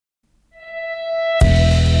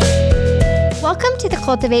to the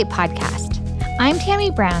Cultivate podcast. I'm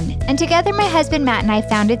Tammy Brown, and together my husband Matt and I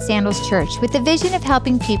founded Sandals Church with the vision of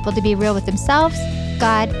helping people to be real with themselves,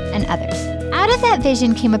 God, and others. Out of that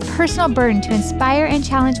vision came a personal burden to inspire and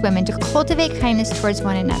challenge women to cultivate kindness towards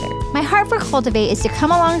one another. My heart for Cultivate is to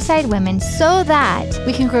come alongside women so that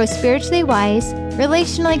we can grow spiritually wise,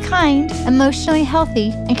 relationally kind, emotionally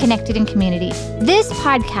healthy, and connected in community. This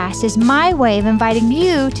podcast is my way of inviting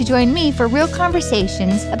you to join me for real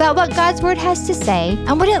conversations about what God's Word has to say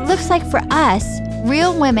and what it looks like for us,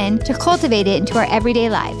 real women, to cultivate it into our everyday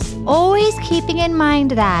lives. Always keeping in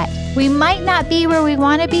mind that we might not be where we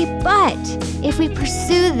want to be, but if we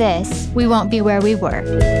pursue this, we won't be where we were.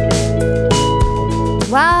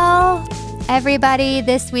 Well, everybody,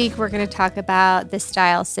 this week we're going to talk about the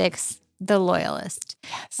Style 6, the Loyalist.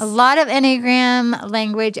 Yes. A lot of Enneagram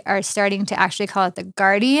language are starting to actually call it the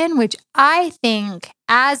Guardian, which I think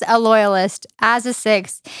as a Loyalist, as a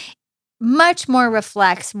 6, much more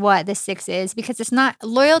reflects what the 6 is, because it's not,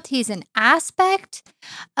 loyalty is an aspect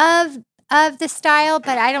of the style,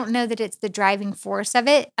 but I don't know that it's the driving force of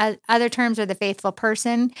it. Other terms are the faithful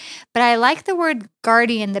person, but I like the word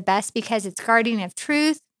guardian the best because it's guardian of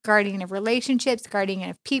truth, guardian of relationships, guardian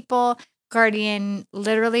of people, guardian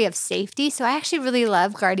literally of safety. So I actually really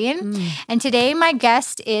love guardian. And today my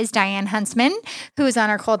guest is Diane Huntsman, who is on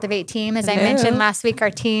our Cultivate team. As I mentioned last week, our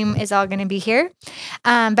team is all going to be here.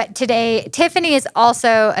 But today, Tiffany is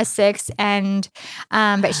also a 6, and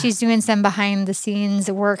but she's doing some behind the scenes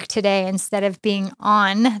work today instead of being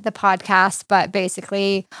on the podcast. But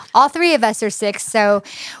basically, all three of us are 6. So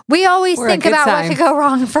we always think about what could go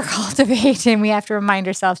wrong for Cultivate, and we have to remind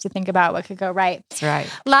ourselves to think about what could go right. That's right.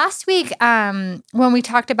 Last week, when we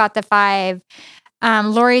talked about the 5,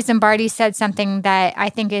 Lori Zimbardi said something that I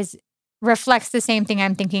think reflects the same thing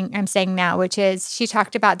I'm saying now, which is she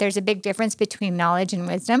talked about there's a big difference between knowledge and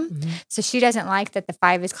wisdom. Mm-hmm. So she doesn't like that the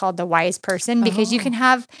 5 is called the wise person because you can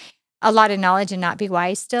have a lot of knowledge and not be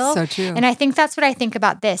wise still. So true. And I think that's what I think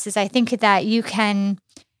about this is I think that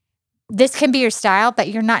this can be your style, but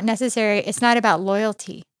it's not about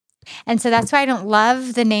loyalty. And so that's why I don't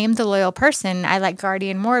love the name The Loyal Person. I like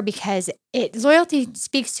Guardian more because loyalty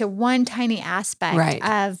speaks to one tiny aspect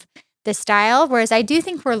of the style, whereas I do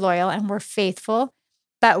think we're loyal and we're faithful,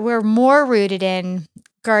 but we're more rooted in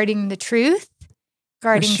guarding the truth,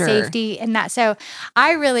 guarding safety, and that. So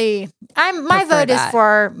my vote is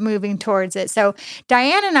for moving towards it. So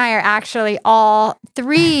Diane and I are actually all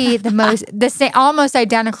 3 the same, almost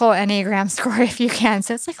identical Enneagram score, if you can.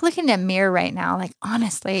 So it's like looking in a mirror right now, like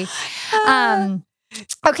honestly.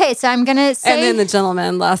 Okay, so I'm gonna say. And then the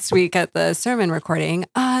gentleman last week at the sermon recording,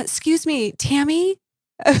 excuse me, Tammy.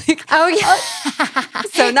 Oh yeah.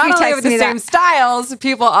 So not only with the same styles,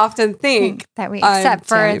 people often think that except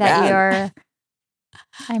for Tammy that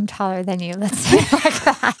I'm taller than you. Let's say it like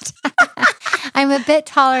that. I'm a bit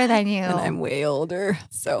taller than you. And I'm way older.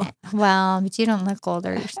 So well, but you don't look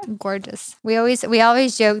older. You're gorgeous. We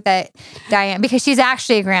always joke that Diane, because she's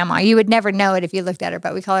actually a grandma. You would never know it if you looked at her,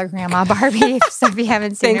 but we call her Grandma Barbie. So if you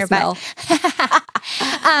haven't seen her, Mel. So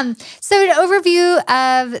an overview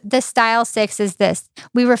of the Style 6 is this: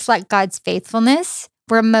 we reflect God's faithfulness.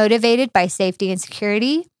 We're motivated by safety and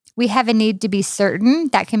security. We have a need to be certain.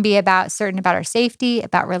 That can be certain about our safety,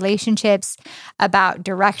 about relationships, about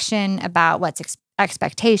direction, about what's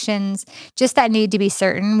expectations, just that need to be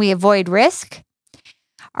certain. We avoid risk.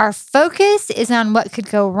 Our focus is on what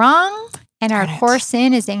could go wrong, and our core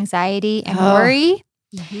sin is anxiety and worry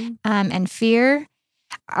and fear.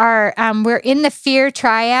 We're in the fear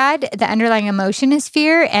triad. The underlying emotion is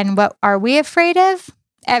fear, and what are we afraid of?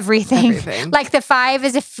 Everything. Like the 5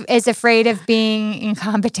 is afraid of being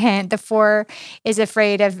incompetent. The 4 is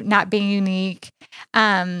afraid of not being unique.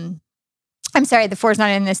 I'm sorry, the 4 is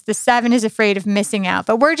not in this. The 7 is afraid of missing out,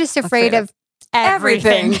 but we're just afraid of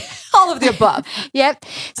everything. All of the above. Yep.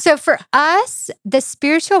 So for us, the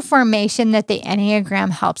spiritual formation that the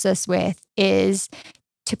Enneagram helps us with is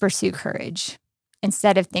to pursue courage.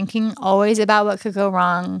 Instead of thinking always about what could go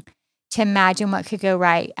wrong, to imagine what could go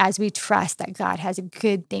right as we trust that God has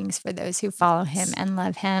good things for those who follow him and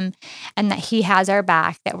love him, and that he has our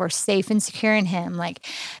back, that we're safe and secure in him. Like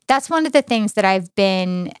that's one of the things that I've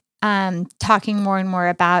been talking more and more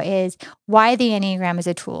about is why the Enneagram is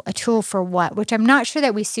a tool for what, which I'm not sure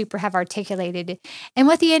that we super have articulated. And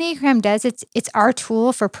what the Enneagram does, it's our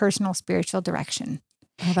tool for personal spiritual direction.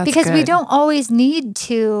 Oh, because good. We don't always need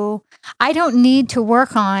to, I don't need to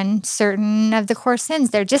work on certain of the core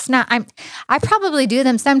sins. They're just not, I probably do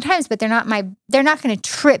them sometimes, but they're not going to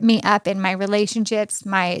trip me up in my relationships,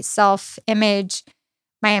 my self-image,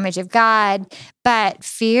 my image of God. But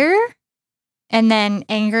fear And then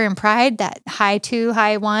anger and pride, that high 2,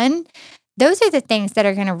 high 1, those are the things that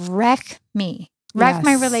are going to wreck me, wreck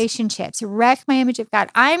my relationships, wreck my image of God.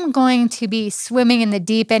 I'm going to be swimming in the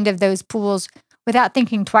deep end of those pools without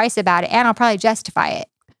thinking twice about it, and I'll probably justify it.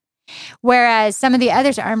 Whereas some of the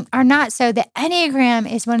others are not so. The Enneagram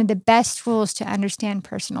is one of the best tools to understand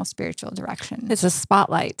personal spiritual direction. It's a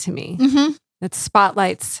spotlight to me. Mm-hmm. It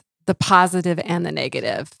spotlights the positive and the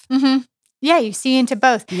negative. Mm-hmm. Yeah, you see into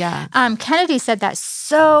both. Yeah. Kennedy said that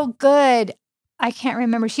so good. I can't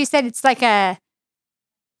remember. She said it's like a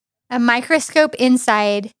microscope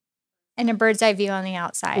inside and a bird's eye view on the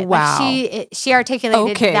outside. Wow. Like she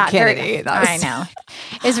articulated that Kennedy, I know.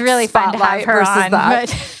 It's really fun to have her on.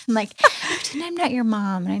 But I'm like, pretend I'm not your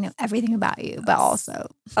mom and I know everything about you, but also.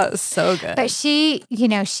 Oh, so good. But she's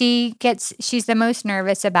the most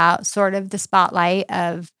nervous about sort of the spotlight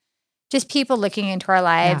of just people looking into our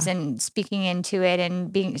lives and speaking into it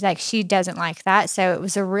and being like, she doesn't like that. So it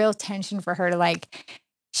was a real tension for her to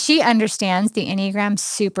she understands the Enneagram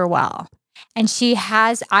super well. And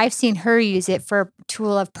I've seen her use it for a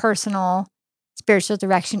tool of personal spiritual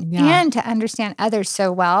direction and to understand others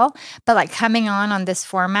so well. But coming on this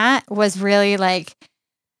format was really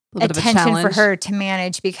a tension for her to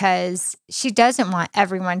manage because she doesn't want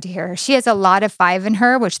everyone to hear her. She has a lot of 5 in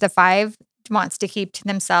her, which the 5 wants to keep to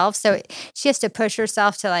themselves. So she has to push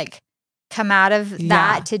herself to come out of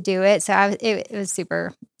that to do it. So it was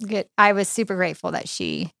super good. I was super grateful that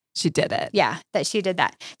she did it. Yeah, that she did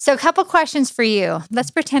that. So a couple questions for you.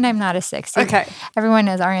 Let's pretend I'm not a 6. Okay. Everyone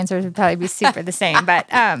knows our answers would probably be super the same. But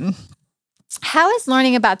how has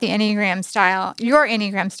learning about the Enneagram style, your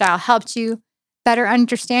Enneagram style, helped you better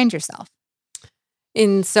understand yourself?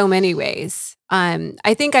 In so many ways.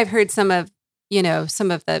 I think I've heard some of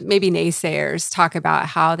the maybe naysayers talk about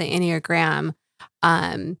how the Enneagram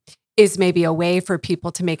is maybe a way for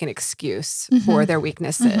people to make an excuse for their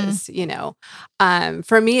weaknesses.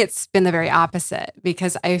 For me, it's been the very opposite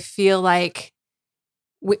because I feel like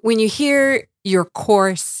when you hear your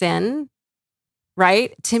core sin,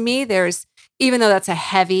 right? To me, even though that's a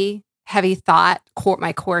heavy thought,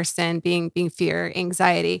 my core sin being fear,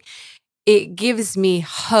 anxiety, it gives me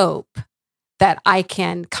hope that I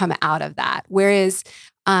can come out of that. Whereas,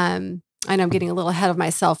 I know I'm getting a little ahead of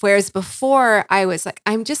myself. Whereas before I was like,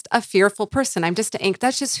 I'm just a fearful person. I'm just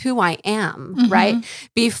that's just who I am, right?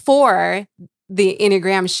 Before the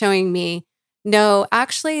Enneagram showing me, no,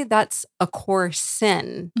 actually that's a core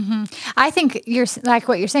sin. I think you're like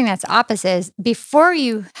what you're saying. That's opposite. Is before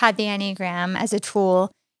you had the Enneagram as a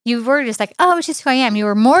tool, you were just like, oh, it's just who I am. You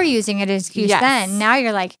were more using it as excuse then. Now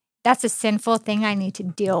you're like, that's a sinful thing I need to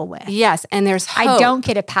deal with. Yes. And there's hope. I don't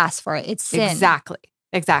get a pass for it. It's sin. Exactly.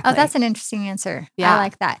 Oh, that's an interesting answer. Yeah. I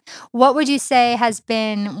like that. What would you say has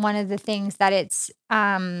been one of the things that it's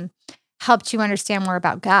helped you understand more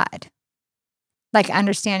about God? Like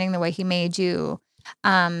understanding the way he made you.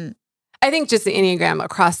 I think just the Enneagram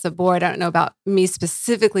across the board. I don't know about me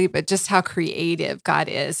specifically, but just how creative God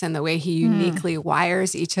is and the way he uniquely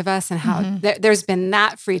wires each of us and how there's been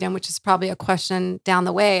that freedom, which is probably a question down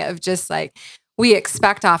the way of just we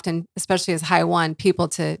expect often, especially as high 1, people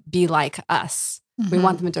to be like us. We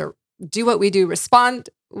want them to do what we do, respond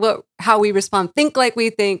how we respond, think like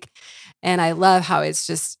we think. And I love how it's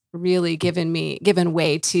just really given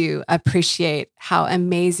way to appreciate how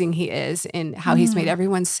amazing he is and how he's made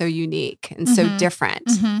everyone so unique and so different.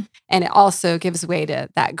 And it also gives way to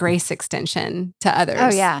that grace extension to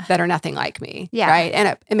others that are nothing like me. Right.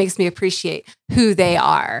 And it makes me appreciate who they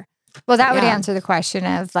are. Well, that would answer the question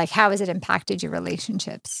of how has it impacted your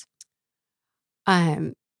relationships?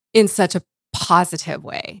 In such a positive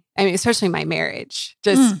way. I mean, especially my marriage.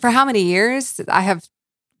 Just for how many years I have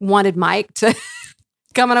wanted Mike to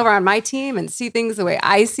come over on my team and see things the way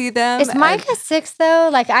I see them. Is Mike a 6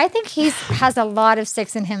 though? I think he has a lot of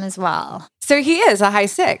 6 in him as well. So he is a high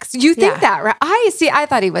 6. You think that, right? I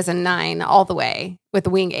thought he was a 9 all the way with the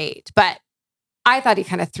wing 8, but I thought he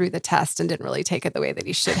kind of threw the test and didn't really take it the way that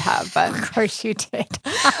he should have. But of course you did.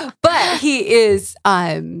 But he is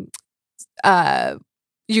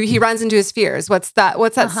he runs into his fears. What's that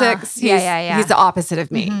 6? He's the opposite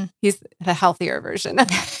of me. He's the healthier version.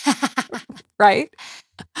 Right?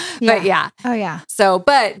 But Oh yeah. So,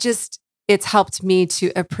 but just it's helped me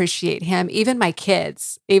to appreciate him. Even my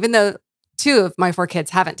kids, even though 2 of my 4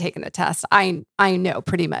 kids haven't taken the test, I know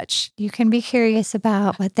pretty much. You can be curious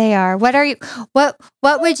about what they are. What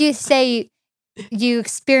would you say you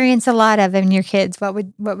experience a lot of in your kids? What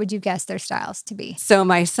would you guess their styles to be? So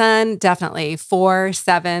my son, definitely 4,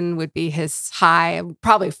 7 would be his high,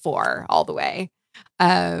 probably 4 all the way.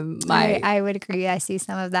 I would agree. I see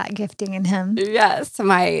some of that gifting in him. Yes,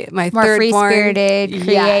 my More third free-spirited, born,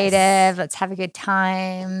 creative. yes, Let's have a good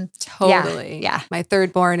time. totally. Yeah. My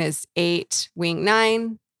third born is 8, wing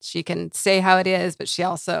 9. She can say how it is, but she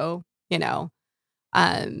also,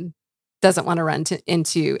 doesn't want to run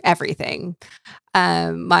into everything.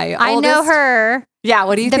 My I oldest, know her yeah.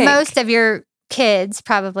 What do you the think? most of your kids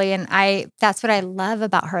probably, and that's what I love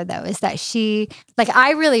about her though, is that she, like,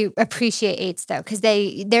 I really appreciate eights though, because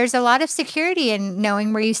there's a lot of security in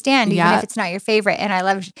knowing where you stand, even if it's not your favorite. And I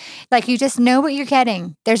love, like, you just know what you're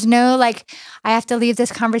getting. There's no like, I have to leave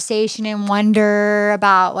this conversation and wonder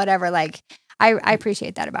about whatever. Like, I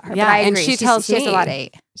appreciate that about her. Yeah, but I and agree. she tells she has a lot of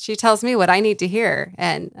me, 8. she tells me what I need to hear.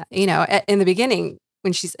 And, in the beginning,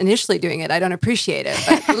 when she's initially doing it, I don't appreciate it,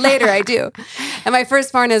 but later I do. And my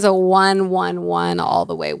firstborn is a 1, 1, 1, all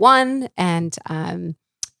the way 1. And,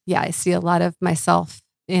 I see a lot of myself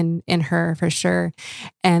in her for sure.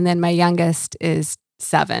 And then my youngest is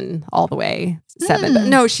 7, all the way 7. But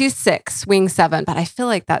no, she's 6, wing 7. But I feel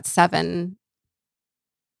like that's 7.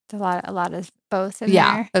 A lot of both in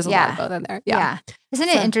there. There's a lot of both in there. Yeah. Isn't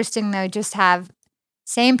it interesting though, just have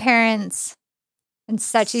same parents in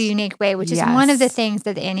such a unique way, which is one of the things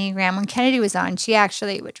that the Enneagram, when Kennedy was on, she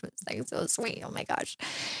actually, which was like so sweet. Oh my gosh.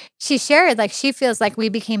 She shared, like, she feels like we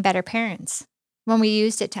became better parents when we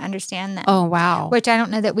used it to understand them. Oh, wow. Which I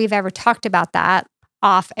don't know that we've ever talked about that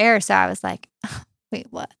off air. So I was like, wait,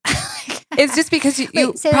 what? It's just because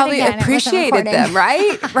you probably appreciated them,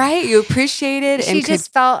 right? Right? You appreciated she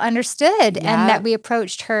just felt understood and that we Yep.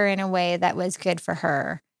 approached her in a way that was good for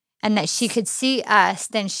her. And that she could see us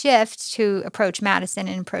then shift to approach Madison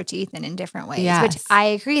and approach Ethan in different ways, which Yes. I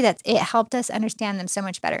agree that it helped us understand them so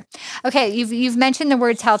much better. Okay, you've mentioned the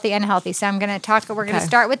words healthy, unhealthy. So we're going to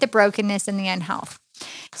start with the brokenness and the unhealth.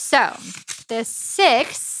 So the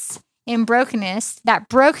 6 in brokenness, that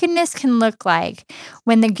brokenness can look like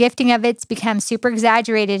when the gifting of it's become super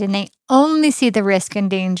exaggerated and they only see the risk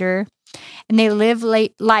and danger. And they live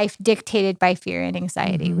life dictated by fear and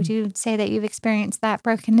anxiety. Mm-hmm. Would you say that you've experienced that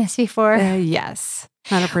brokenness before? Yes,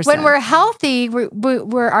 100%. When we're healthy,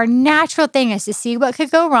 we're our natural thing is to see what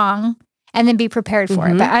could go wrong and then be prepared for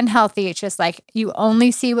it. But unhealthy, it's just like you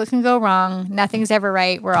only see what can go wrong. Nothing's ever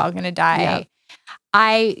right. We're all going to die. Yep.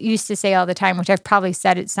 I used to say all the time, which I've probably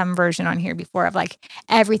said it some version on here before, of like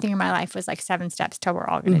everything in my life was like 7 steps till we're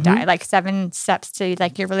all going to die. Like 7 steps to,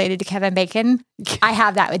 like, you're related to Kevin Bacon. I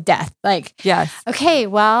have that with death. Like, yes. Okay,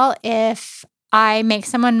 well, if I make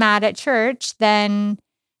someone mad at church, then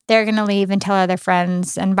they're going to leave and tell other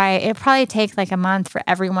friends. And it'll probably take like a month for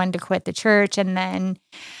everyone to quit the church. And then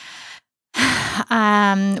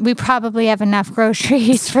we probably have enough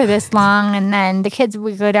groceries for this long. And then the kids,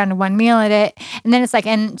 we go down to 1 meal at it. And then it's like,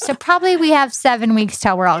 and so probably we have 7 weeks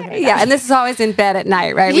till we're all going to die. Yeah, and this is always in bed at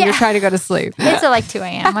night, right? When you're trying to go to sleep. It's at like 2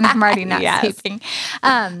 a.m. when I'm already not sleeping.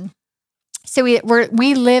 So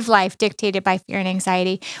we live life dictated by fear and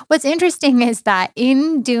anxiety. What's interesting is that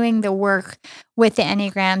in doing the work with the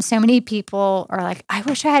Enneagram, so many people are like, I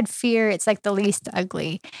wish I had fear. It's like the least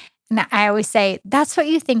ugly. And I always say, that's what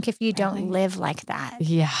you think if you don't live like that.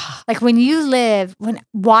 Yeah. Like when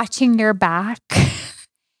watching your back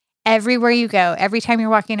everywhere you go, every time you're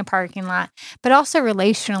walking a parking lot, but also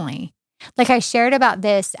relationally. Like I shared about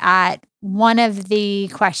this at one of the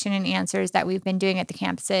question and answers that we've been doing at the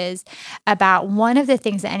campuses about one of the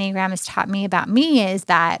things that Enneagram has taught me about me is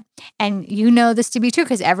that, and you know this to be true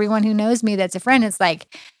because everyone who knows me that's a friend, it's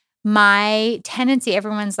like my tendency,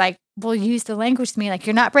 everyone's like, will use the language to me, like,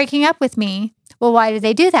 you're not breaking up with me. Well, why do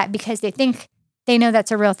they do that? Because they think they know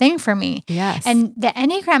that's a real thing for me. Yes. And the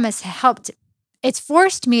Enneagram has helped, it's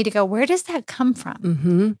forced me to go, where does that come from?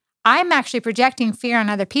 Mm-hmm. I'm actually projecting fear on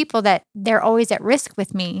other people that they're always at risk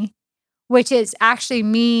with me, which is actually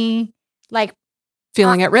me, like,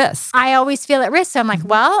 feeling at risk. I always feel at risk. So I'm like,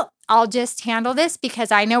 well, I'll just handle this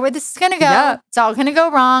because I know where this is going to go. Yep. It's all going to go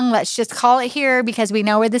wrong. Let's just call it here because we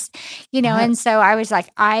know where this, Yep. And so I was like,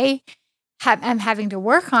 I'm having to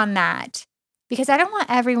work on that because I don't want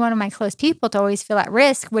every one of my close people to always feel at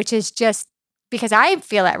risk, which is just because I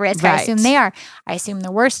feel at risk. Right. I assume they are. I assume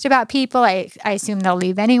the worst about people. I assume they'll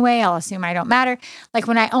leave anyway. I'll assume I don't matter. Like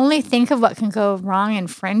when I only think of what can go wrong in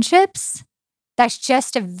friendships, that's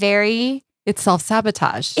just it's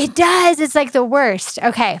self-sabotage. It does. It's like the worst.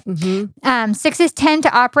 Okay. Mm-hmm. 6s tend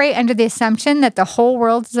to operate under the assumption that the whole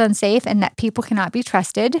world is unsafe and that people cannot be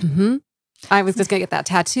trusted. Mm-hmm. I was just going to get that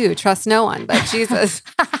tattoo. Trust no one, but Jesus.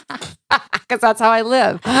 Because that's how I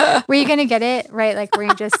live. Were you going to get it? Right? Like where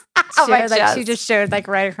you just Oh, my showed, like chest. she just showed like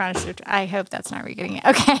right across your, I hope that's not where you're getting it.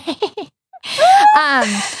 Okay.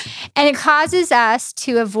 And it causes us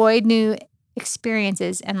to avoid new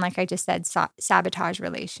experiences and, like I just said, sabotage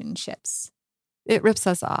relationships. It rips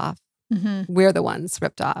us off. Mm-hmm. We're the ones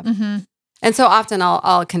ripped off. Mm-hmm. And so often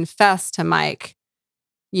I'll confess to Mike,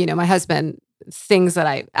 my husband, things that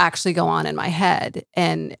I actually go on in my head.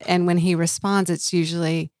 And when he responds, it's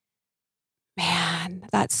usually, man,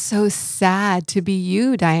 that's so sad to be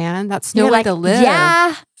you, Diane. That's no You're way like, to live.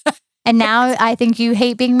 yeah. And now I think you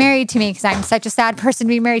hate being married to me because I'm such a sad person to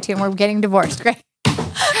be married to, and we're getting divorced. Great.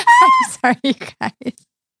 I'm sorry, you guys.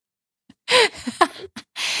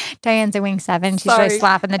 Diane's a wing 7. She's really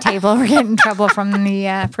slapping the table. We're getting in trouble from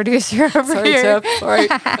the producer over here. Tiff. Sorry.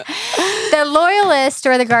 The loyalist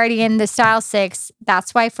or the guardian, the style 6,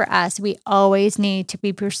 that's why for us, we always need to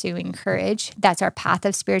be pursuing courage. That's our path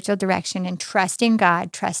of spiritual direction and trusting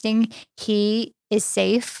God, trusting He is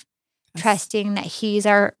safe, trusting that He's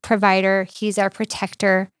our provider, He's our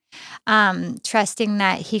protector, trusting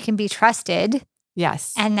that He can be trusted.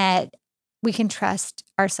 Yes. And that we can trust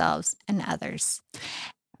ourselves and others.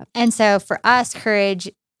 And so for us, courage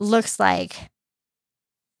looks like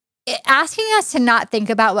asking us to not think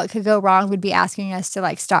about what could go wrong would be asking us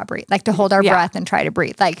to stop breathe, to hold our breath and try to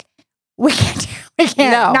breathe. We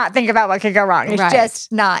can't not think about what could go wrong. It's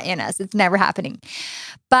just not in us. It's never happening.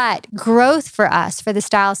 But growth for us, for the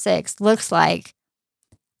style 6, looks like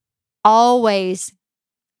always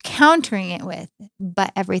countering it with,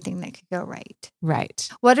 but everything that could go right. Right.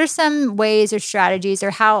 What are some ways or strategies, or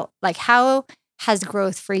how has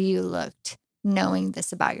growth for you looked knowing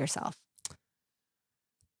this about yourself?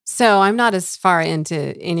 So I'm not as far into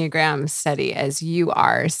Enneagram study as you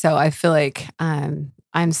are. So I feel like I'm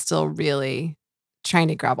still really trying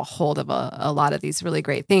to grab a hold of a lot of these really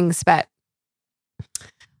great things. But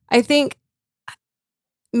I think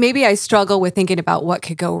maybe I struggle with thinking about what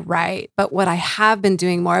could go right, but what I have been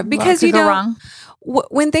doing more of, because wrong?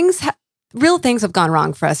 When real things have gone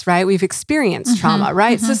wrong for us, right? We've experienced trauma,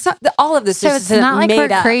 right? Mm-hmm. So all of this, so it's not like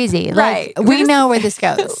we're crazy, right? We know where this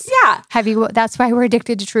goes. Yeah. That's why we're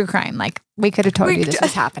addicted to true crime. We could have told you this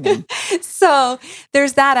was happening. So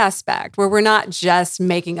there's that aspect where we're not just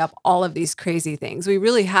making up all of these crazy things. We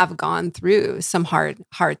really have gone through some hard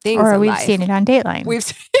things. Or in we've life. seen it on Dateline.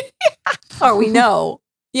 Or we know.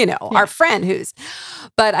 Our friend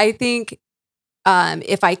but I think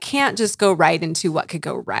if I can't just go right into what could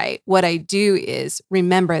go right, what I do is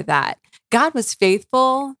remember that God was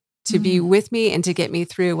faithful to be with me and to get me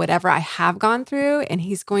through whatever I have gone through. And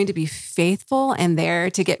He's going to be faithful and there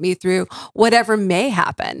to get me through whatever may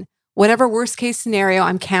happen, whatever worst case scenario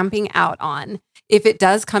I'm camping out on. If it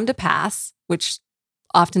does come to pass, which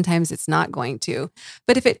oftentimes it's not going to,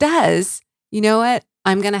 but if it does, you know what?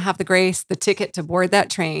 I'm going to have the grace, the ticket to board that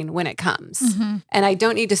train when it comes. Mm-hmm. And I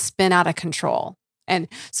don't need to spin out of control. And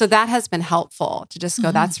so that has been helpful to just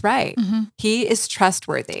go, that's right. Mm-hmm. He is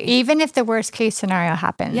trustworthy. Even if the worst case scenario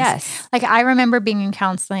happens. Yes. I remember being in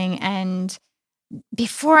counseling, and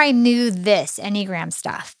before I knew this Enneagram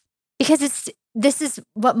stuff, because this is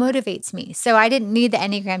what motivates me. So I didn't need the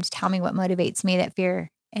Enneagram to tell me what motivates me, that fear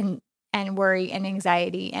and worry and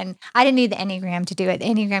anxiety. And I didn't need the Enneagram to do it. The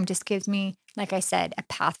Enneagram just gives me, like I said, a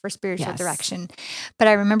path for spiritual direction. But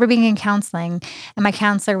I remember being in counseling, and my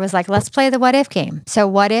counselor was like, let's play the what if game. So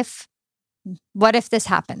what if this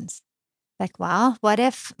happens? Well, what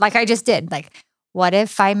if, I just did, what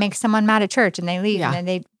if I make someone mad at church and they leave and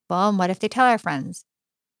then what if they tell our friends?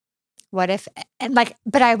 What if,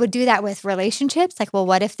 but I would do that with relationships.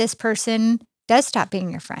 What if this person does stop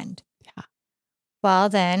being your friend? Yeah. Well,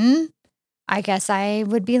 then I guess I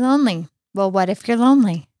would be lonely. Well, what if you're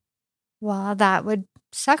lonely? Well, that would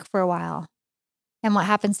suck for a while. And what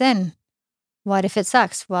happens then? What if it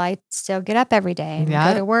sucks? Well, I still get up every day and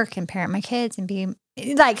go to work and parent my kids and be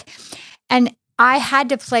and I had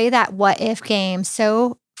to play that what if game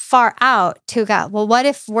so far out to go, well, what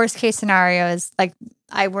if worst case scenario is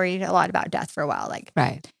I worried a lot about death for a while.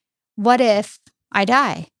 Right. What if I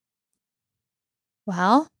die?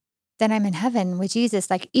 Well, then I'm in heaven with Jesus.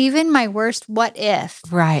 Even my worst what if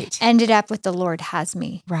ended up with the Lord has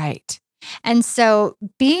me. Right. And so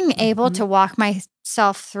being able to walk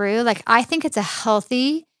myself through, I think it's a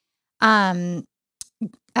healthy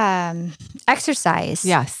exercise.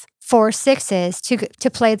 Yes. For 6s to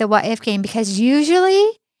play the what if game, because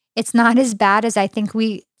usually it's not as bad as I think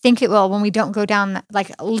we think it will when we don't go down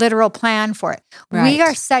a literal plan for it. Right. We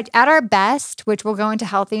are such at our best, which we'll go into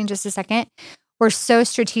healthy in just a second. We're so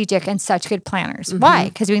strategic and such good planners. Mm-hmm. Why?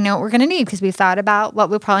 Because we know what we're going to need, because we've thought about what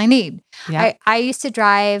we'll probably need. Yep. I used to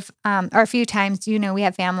drive, or a few times, we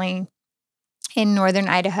have family in northern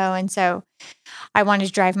Idaho. And so I wanted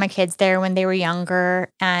to drive my kids there when they were younger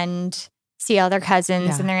and see all their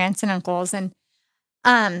cousins and their aunts and uncles. And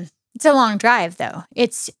It's a long drive though.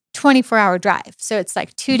 It's 24-hour drive. So it's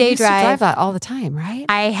like 2-day You used to drive. drive that all the time, right?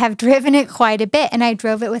 I have driven it quite a bit, and I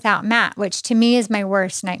drove it without Matt, which to me is my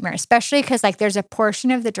worst nightmare, especially because like there's a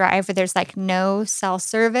portion of the drive where there's like no cell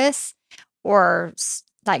service or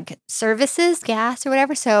like services, gas or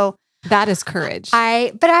whatever. So that is courage.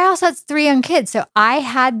 but I also had 3 young kids. So I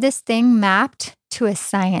had this thing mapped to a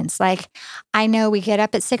science. Like I know we get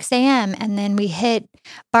up at 6 a.m. and then we hit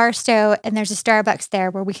Barstow and there's a Starbucks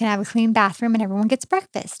there where we can have a clean bathroom and everyone gets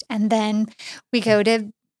breakfast. And then we go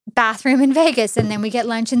to bathroom in Vegas and then we get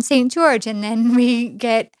lunch in St. George and then we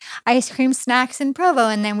get ice cream snacks in Provo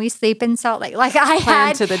and then we sleep in Salt Lake. Like I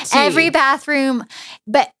had to the T. every bathroom,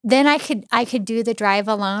 but then I could do the drive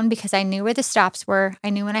alone because I knew where the stops were. I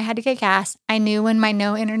knew when I had to get gas. I knew when my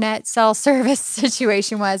no internet cell service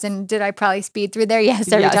situation was. And did I probably speed through there?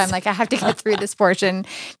 Yes, every time. Like I have to get through this portion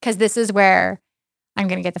because this is where I'm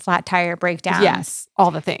going to get the flat tire breakdown. Yes,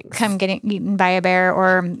 all the things. Come getting eaten by a bear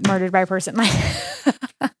or murdered by a person. Like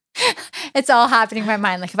it's all happening in my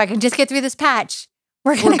mind. Like if I can just get through this patch,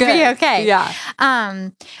 we're going to be okay. Yeah.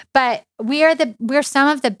 But we're some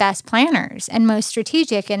of the best planners and most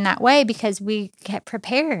strategic in that way because we get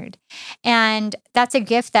prepared. And that's a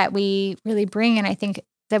gift that we really bring. And I think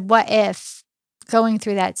the what if going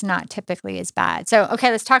through that's not typically as bad. So,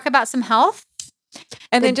 okay, let's talk about some health.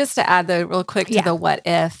 And then just to add real quick to the what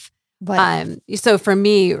if. What if? So for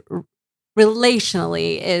me,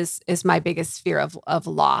 relationally is my biggest fear of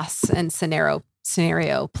loss and scenario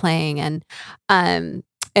playing. And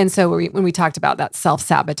so when we talked about that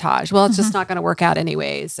self-sabotage, well, it's just not going to work out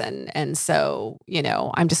anyways. And so,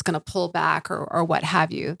 I'm just going to pull back or what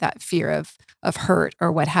have you, that fear of hurt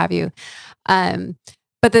or what have you.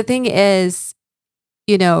 But the thing is,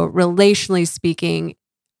 relationally speaking,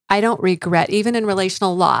 I don't regret, even in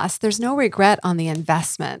relational loss, there's no regret on the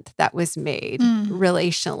investment that was made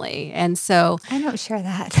relationally. And so I don't share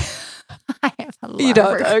that. I have a lot you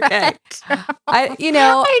don't, of regret. okay. I'm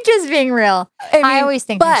just being real. I always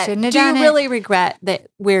think I shouldn't have done it. Do you really regret that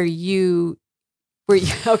where you,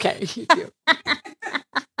 okay, you do.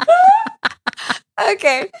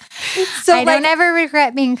 Okay. So I don't ever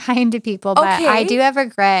regret being kind to people, but okay. I do have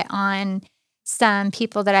regret on some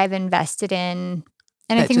people that I've invested in.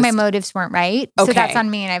 And I think my motives weren't right. Okay. So that's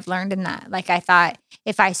on me. And I've learned in that. Like I thought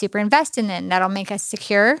if I super invest in them, that'll make us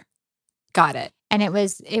secure. Got it. And it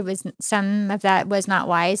was some of that was not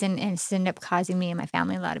wise and it ended up causing me and my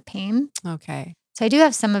family a lot of pain. Okay. So I do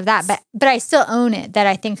have some of that, but I still own it that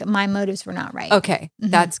I think my motives were not right. Okay.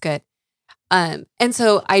 That's good. And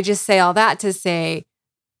so I just say all that to say,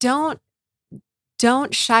 don't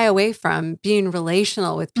shy away from being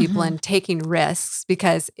relational with people and taking risks,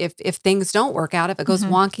 because if things don't work out, if it goes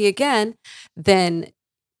wonky again, then,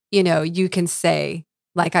 you can say,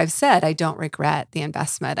 like I've said, I don't regret the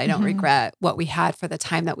investment. I don't regret what we had for the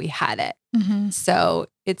time that we had it. So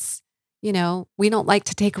it's, we don't like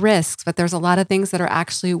to take risks, but there's a lot of things that are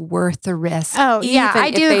actually worth the risk. Oh, yeah,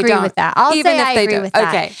 I do agree with that. I agree with that.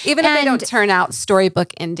 Okay. Even if they don't turn out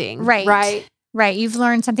storybook ending. Right. Right. You've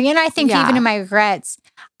learned something. And I think even in my regrets,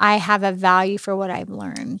 I have a value for what I've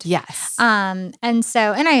learned. Yes. And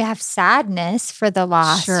I have sadness for the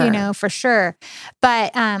loss, for sure.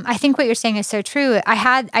 But I think what you're saying is so true.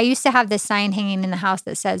 I used to have this sign hanging in the house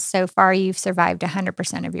that says, so far you've survived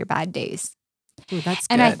 100% of your bad days. Ooh, that's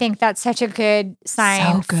and good. I think that's such a good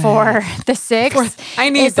sign for the 6. I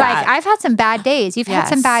need it's that. Like, I've had some bad days. You've had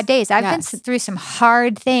some bad days. I've been through some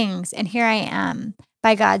hard things, and here I am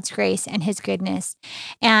by God's grace and His goodness,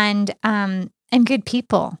 and good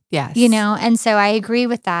people. Yes, and so I agree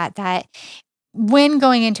with that. That when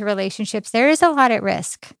going into relationships, there is a lot at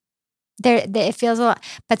risk. It feels a lot,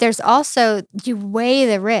 but there's also, you weigh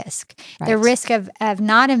the risk, the risk of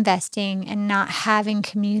not investing and not having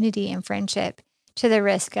community and friendship, to the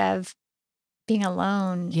risk of being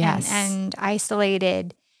alone and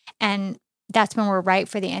isolated. And that's when we're ripe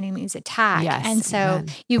for the enemy's attack. Yes, and so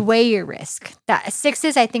you weigh your risk. That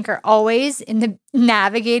 6s, I think, are always in the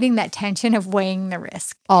navigating that tension of weighing the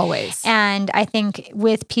risk. Always. And I think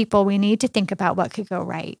with people, we need to think about what could go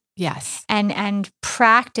right. Yes. And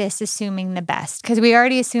practice assuming the best, because we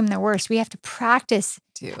already assume the worst. We have to practice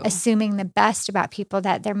assuming the best about people,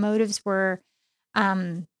 that their motives were,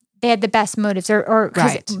 they had the best motives, or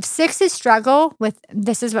 6s struggle with,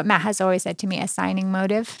 this is what Matt has always said to me, assigning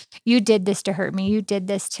motive. You did this to hurt me. You did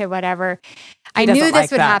this to whatever. I knew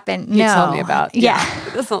this would happen. He told me about. Yeah.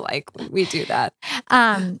 He doesn't like when we do that.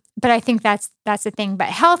 But I think that's the thing. But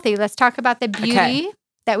healthy, let's talk about the beauty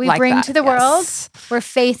that we bring to the world. We're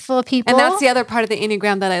faithful people. And that's the other part of the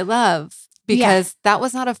Enneagram that I love, because that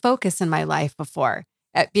was not a focus in my life before.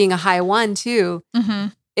 At being a high 1 too,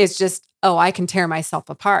 is just, I can tear myself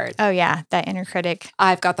apart. Oh yeah, that inner critic.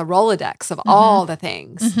 I've got the Rolodex of all the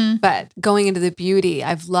things, but going into the beauty,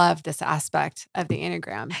 I've loved this aspect of the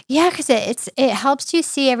Enneagram. Yeah, because it helps you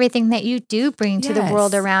see everything that you do bring to the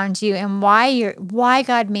world around you, and why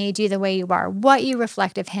God made you the way you are, what you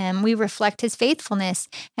reflect of Him. We reflect His faithfulness,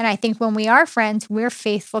 and I think when we are friends, we're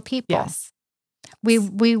faithful people. Yes,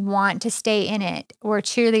 we want to stay in it. We're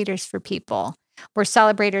cheerleaders for people. We're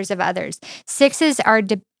celebrators of others. Sixes are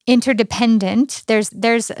interdependent.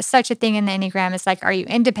 There's such a thing in the Enneagram. It's like, are you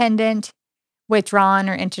independent, withdrawn,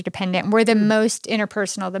 or interdependent? We're the most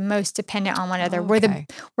interpersonal, the most dependent on one another.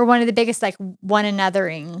 We're one of the biggest like one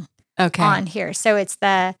anothering on here. So it's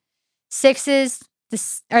the sixes,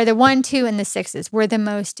 the 1, 2, and the sixes. We're the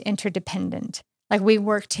most interdependent. Like we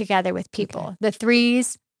work together with people. The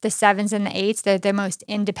 3s, the 7s, and the 8s, they're the most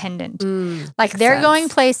independent. Like they're going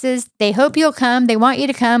places. They hope you'll come. They want you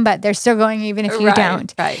to come, but they're still going even if you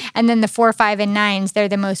don't. Right. And then the 4, 5, and 9s, they're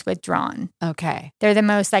the most withdrawn. Okay. They're the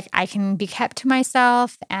most like, I can be kept to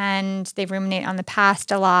myself, and they ruminate on the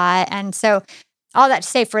past a lot. And so all that to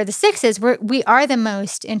say, for the 6s, we are the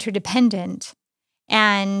most interdependent.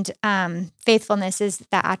 And faithfulness is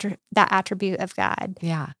that attribute of God.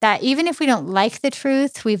 Yeah. That even if we don't like the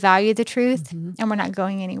truth, we value the truth, and we're not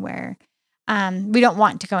going anywhere. We don't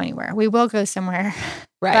want to go anywhere. We will go somewhere,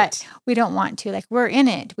 but we don't want to. Like we're in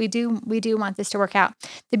it. We do want this to work out.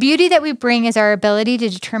 The beauty that we bring is our ability to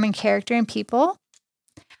determine character in people.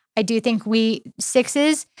 I do think we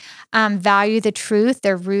 6s value the truth.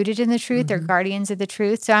 They're rooted in the truth. They're guardians of the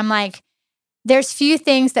truth. So I'm like, there's few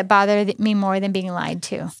things that bother me more than being lied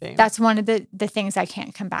to. Same. That's one of the things I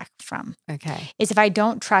can't come back from. Okay. Is if I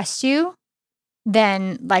don't trust you,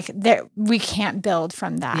 then like we can't build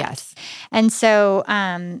from that. Yes. And so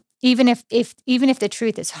even if the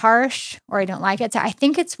truth is harsh or I don't like it, so I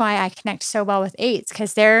think it's why I connect so well with 8s,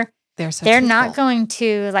 because they're not going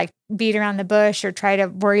to like beat around the bush or try to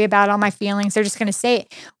worry about all my feelings. They're just going to say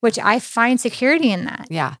it, which I find security in that.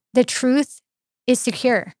 Yeah. The truth is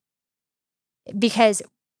secure. Because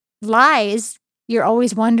lies, you're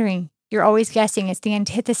always wondering, you're always guessing. It's the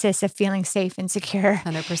antithesis of feeling safe and secure.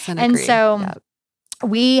 100% agree. And so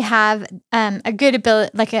we have a good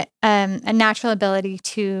ability, like a natural ability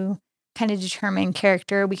to kind of determine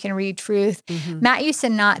character. We can read truth. Matt used to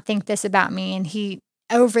not think this about me, and he,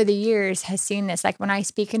 over the years, has seen this. Like when I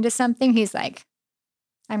speak into something, he's like,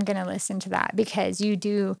 I'm going to listen to that, because you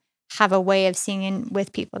do have a way of seeing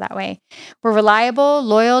with people that way. We're reliable,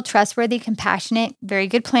 loyal, trustworthy, compassionate, very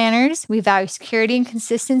good planners. We value security and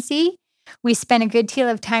consistency. We spend a good deal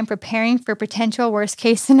of time preparing for potential worst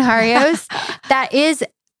case scenarios. That is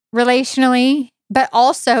relationally, but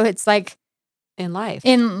also it's like in life,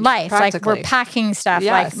 like we're packing stuff.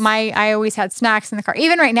 Yes. Like I always had snacks in the car.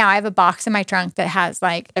 Even right now, I have a box in my trunk that has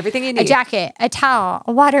like everything you need: a jacket, a towel,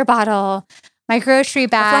 a water bottle, my grocery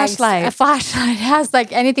bag, a flashlight. It has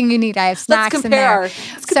like anything you need. I have snacks in there.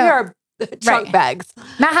 Let's compare our trunk bags.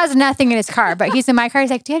 Matt has nothing in his car, but he's in my car.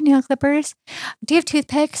 He's like, do you have nail clippers? Do you have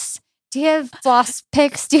toothpicks? Do you have floss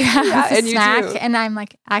picks? Do you have a snack? And I'm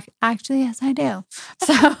like, actually, yes, I do.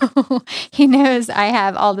 So he knows I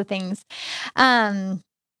have all the things. And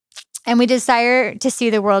we desire to see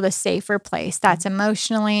the world a safer place. That's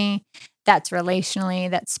emotionally, that's relationally,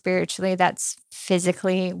 that's spiritually, that's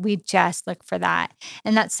physically. We just look for that.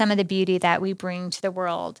 And that's some of the beauty that we bring to the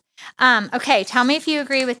world. Okay, tell me if you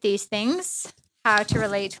agree with these things. How to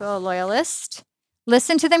relate to a loyalist.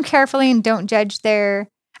 Listen to them carefully and don't judge listen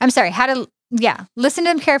to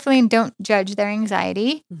them carefully and don't judge their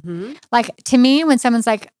anxiety. Like to me, when someone's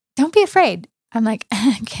like, don't be afraid, I'm like,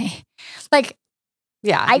 okay. Like,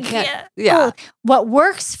 what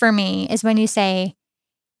works for me is when you say,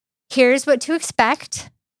 here's what to expect.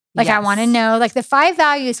 Like, I want to know, like the 5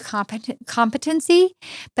 values competency,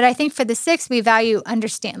 but I think for the 6, we value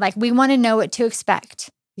understand. Like we want to know what to expect.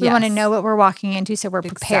 We want to know what we're walking into, so we're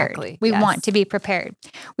prepared. Exactly. We want to be prepared.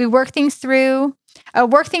 We work things through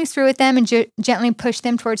with them and gently push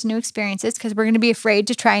them towards new experiences, because we're going to be afraid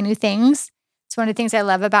to try new things. It's one of the things I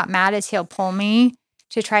love about Matt is he'll pull me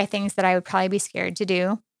to try things that I would probably be scared to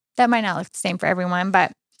do. That might not look the same for everyone,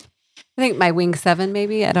 but I think my wing 7,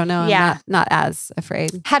 maybe. I don't know. I'm not as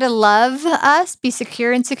afraid. How to love us, be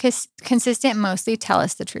secure and consistent, mostly tell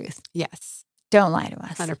us the truth. Yes. Don't lie to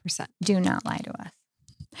us. 100%. Do not lie to us.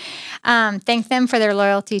 Thank them for their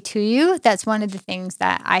loyalty to you. That's one of the things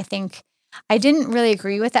that I think I didn't really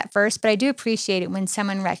agree with at first, but I do appreciate it when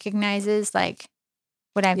someone recognizes like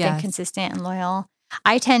when I've been consistent and loyal.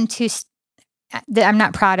 I tend to, I'm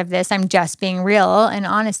not proud of this. I'm just being real and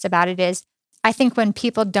honest about it. I think when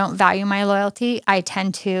people don't value my loyalty, I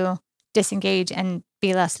tend to disengage and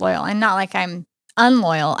be less loyal. And not like I'm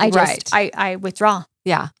unloyal. I withdraw.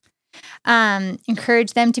 Yeah.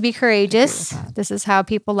 Encourage them to be courageous. This is how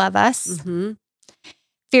people love us. Mm-hmm.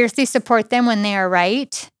 Fiercely support them when they are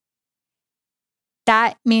right.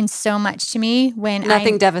 That means so much to me when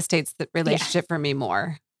Nothing devastates the relationship for me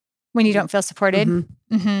more. When you don't feel supported.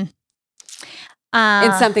 Mm-hmm. Mm-hmm.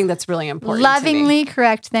 It's something that's really important. Lovingly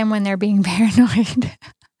correct them when they're being paranoid.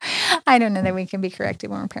 I don't know that we can be corrected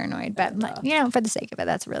when we're paranoid, but for the sake of it,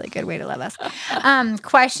 that's a really good way to love us.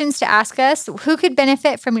 Questions to ask us: who could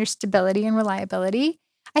benefit from your stability and reliability?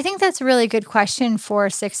 I think that's a really good question for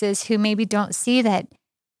sixes who maybe don't see that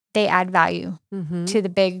they add value to the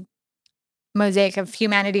big mosaic of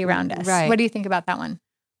humanity around us. Right. What do you think about that one?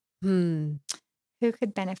 Who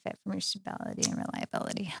could benefit from your stability and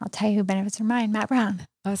reliability? I'll tell you who benefits from mine, Matt Brown.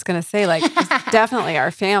 I was going to say, definitely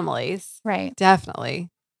our families. Right. Definitely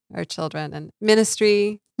our children and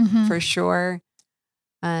ministry for sure.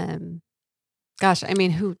 Gosh, I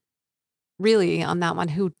mean, who really on that one,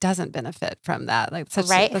 who doesn't benefit from that? Who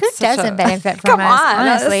doesn't benefit from us,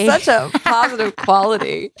 honestly? That's such a positive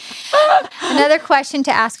quality. Another question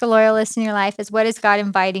to ask a loyalist in your life is, what is God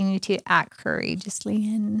inviting you to act courageously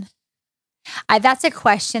in? That's a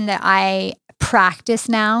question that I practice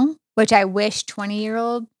now, which I wish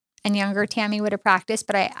 20-year-old and younger Tammy would have practiced.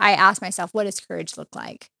 But I ask myself, what does courage look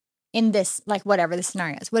like in this, whatever the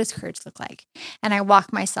scenario is? What does courage look like? And I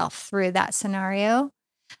walk myself through that scenario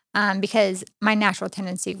because my natural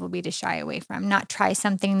tendency will be to shy away from, not try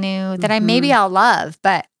something new that I'll love,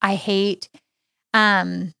 but I hate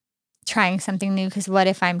trying something new because what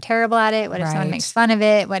if I'm terrible at it? What if someone makes fun of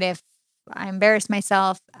it? What if I embarrass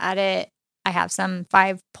myself at it? I have some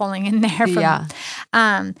 5 pulling in there.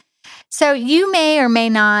 So you may or may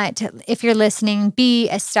not, if you're listening, be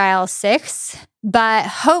a style 6, but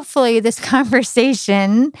hopefully this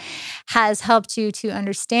conversation has helped you to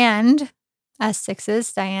understand us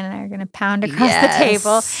 6s. Diane and I are going to pound across the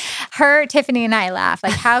table. Tiffany and I laugh.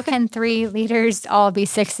 How can 3 leaders all be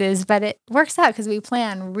 6s? But it works out because we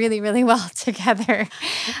plan really, really well together.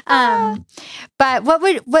 But what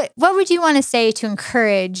would you want to say to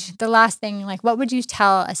encourage the last thing? What would you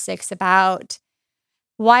tell a 6 about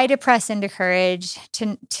why to press into courage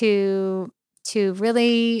to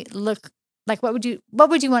really look what would you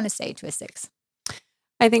want to say to a 6?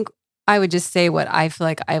 I think I would just say what I feel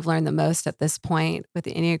like I've learned the most at this point with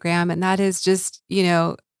the Enneagram, and that is just,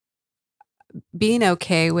 being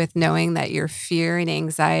okay with knowing that your fear and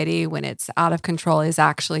anxiety when it's out of control is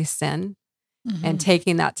actually sin, and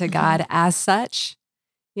taking that to God as such.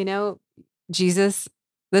 Jesus,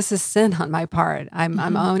 this is sin on my part.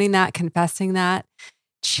 I'm owning that, confessing that,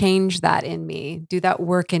 change that in me, do that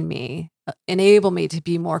work in me, enable me to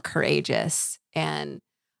be more courageous and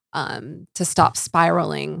to stop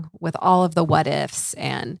spiraling with all of the what ifs.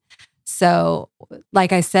 And so,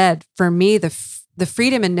 like I said, for me, the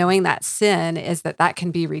freedom in knowing that sin is that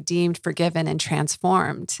can be redeemed, forgiven, and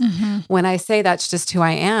transformed. When I say that's just who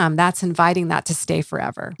I am, that's inviting that to stay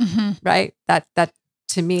forever, right? That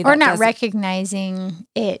to me, or not recognizing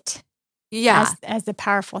it, as the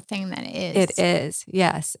powerful thing that it is. It is,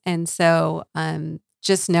 yes. And so,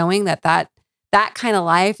 just knowing that kind of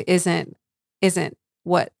life isn't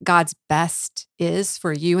what God's best is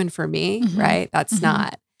for you and for me, right? That's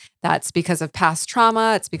not. That's because of past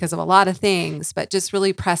trauma. It's because of a lot of things, but just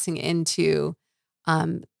really pressing into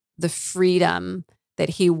the freedom that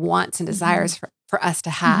He wants and desires for us to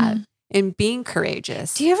have and being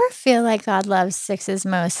courageous. Do you ever feel like God loves 6s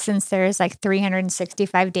most, since there's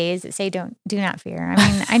 365 days that say do not fear?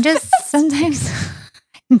 I mean, I just sometimes...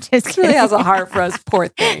 I'm just kidding. Really has a heart for us poor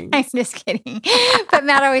things. I'm just kidding. But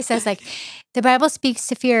Matt always says, the Bible speaks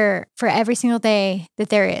to fear for every single day that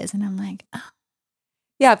there is. And I'm like, oh.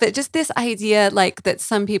 Yeah, but just this idea that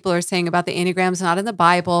some people are saying about the Enneagram's not in the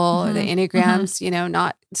Bible, or the Enneagram's,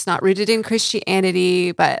 it's not rooted in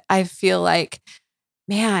Christianity. But I feel like,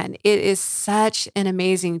 man, it is such an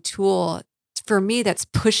amazing tool for me that's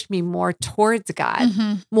pushed me more towards God,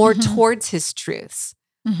 more towards His truths,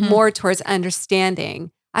 more towards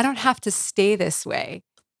understanding. I don't have to stay this way,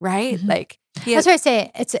 right? That's why I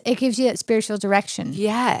say it gives you that spiritual direction.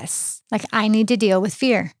 Yes. I need to deal with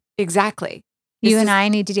fear. Exactly. You and I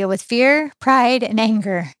need to deal with fear, pride, and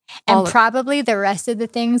anger. And probably the rest of the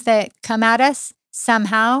things that come at us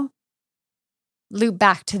somehow loop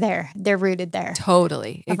back to there. They're rooted there.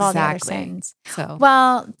 Totally. Of exactly. all the other sins. So,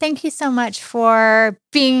 well, thank you so much for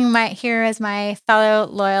being here as my fellow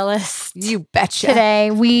loyalist. You betcha.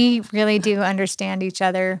 Today, we really do understand each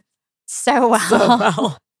other so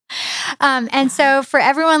well. And so for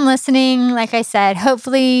everyone listening, like I said,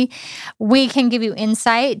 hopefully we can give you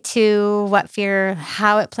insight to what fear,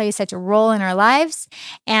 how it plays such a role in our lives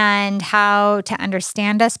and how to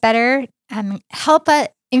understand us better.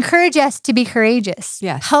 Encourage us to be courageous.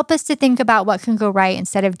 Yes. Help us to think about what can go right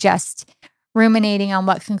instead of just ruminating on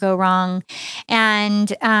what can go wrong.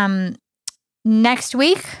 And next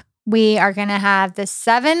week, we are going to have the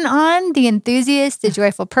 7 on, the enthusiast, the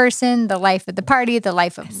joyful person, the life of the party, the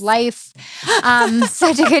life of life.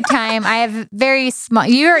 Such a good time. I have very small,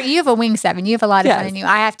 you have a wing 7. You have a lot of fun in you.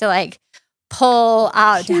 I have to pull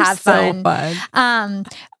out to have fun. So fun.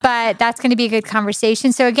 But that's going to be a good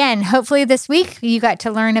conversation. So again, hopefully this week you got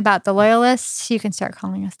to learn about the Loyalists. You can start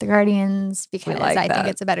calling us the Guardians because I think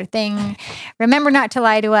it's a better thing. Remember not to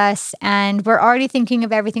lie to us. And we're already thinking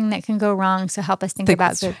of everything that can go wrong. So help us think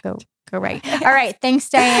about go right. All right. Thanks,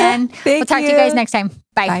 Diane. We'll talk to you guys next time.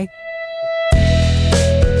 Bye.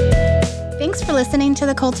 Thanks for listening to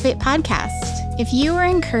the Cultivate podcast. If you were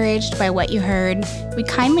encouraged by what you heard, we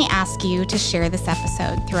kindly ask you to share this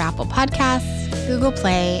episode through Apple Podcasts, Google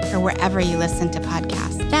Play, or wherever you listen to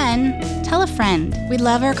podcasts. Then, tell a friend. We'd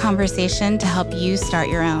love our conversation to help you start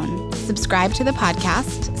your own. Subscribe to the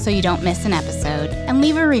podcast so you don't miss an episode, and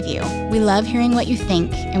leave a review. We love hearing what you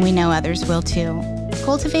think, and we know others will too.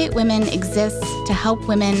 Cultivate Women exists to help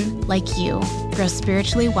women like you grow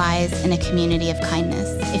spiritually wise in a community of kindness.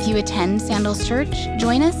 If you attend Sandals Church,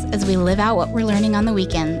 join us as we live out what we're learning on the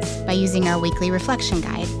weekends by using our weekly reflection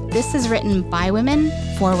guide. This is written by women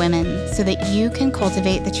for women so that you can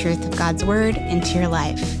cultivate the truth of God's word into your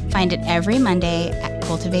life. Find it every Monday at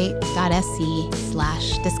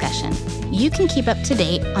cultivate.sc/discussion. You can keep up to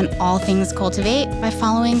date on all things Cultivate by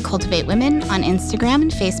following Cultivate Women on Instagram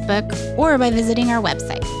and Facebook, or by visiting our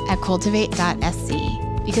website at cultivate.sc.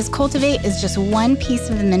 Because Cultivate is just one piece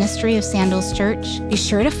of the ministry of Sandals Church, be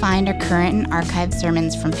sure to find our current and archived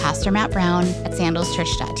sermons from Pastor Matt Brown at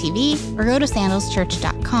sandalschurch.tv, or go to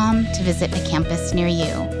sandalschurch.com to visit a campus near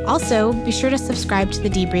you. Also, be sure to subscribe to the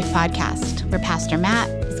Debrief podcast, where Pastor Matt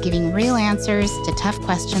is giving real answers to tough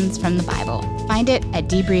questions from the Bible. Find it at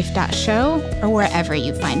debrief.show or wherever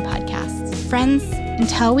you find podcasts. Friends,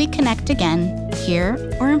 until we connect again, here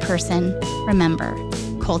or in person, remember,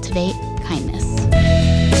 cultivate kindness.